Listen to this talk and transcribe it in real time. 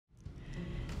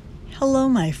Hello,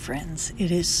 my friends. It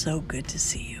is so good to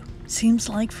see you. Seems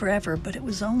like forever, but it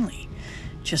was only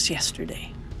just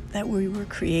yesterday that we were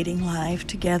creating live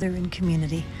together in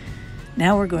community.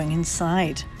 Now we're going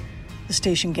inside the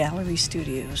Station Gallery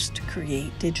studios to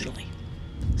create digitally.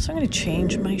 So I'm going to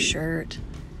change my shirt,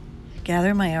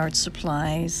 gather my art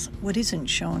supplies. What isn't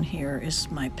shown here is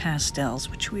my pastels,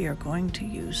 which we are going to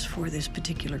use for this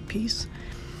particular piece.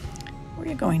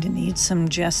 We're going to need some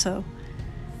gesso.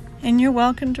 And you're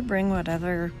welcome to bring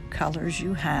whatever colors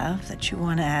you have that you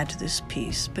want to add to this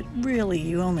piece, but really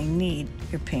you only need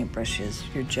your paintbrushes,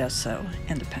 your gesso,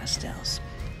 and the pastels.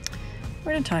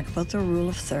 We're going to talk about the rule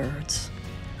of thirds.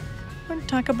 We're going to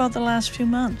talk about the last few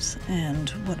months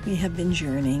and what we have been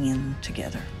journeying in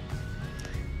together.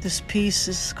 This piece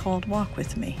is called Walk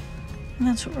With Me, and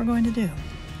that's what we're going to do.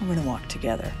 We're going to walk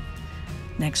together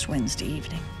next Wednesday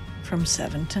evening from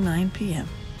 7 to 9 p.m.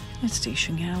 at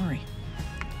Station Gallery.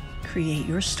 Create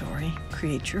your story,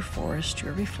 create your forest,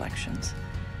 your reflections.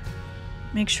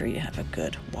 Make sure you have a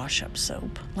good wash-up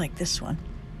soap like this one.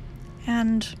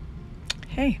 And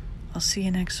hey, I'll see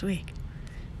you next week.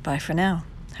 Bye for now.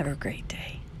 Have a great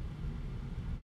day.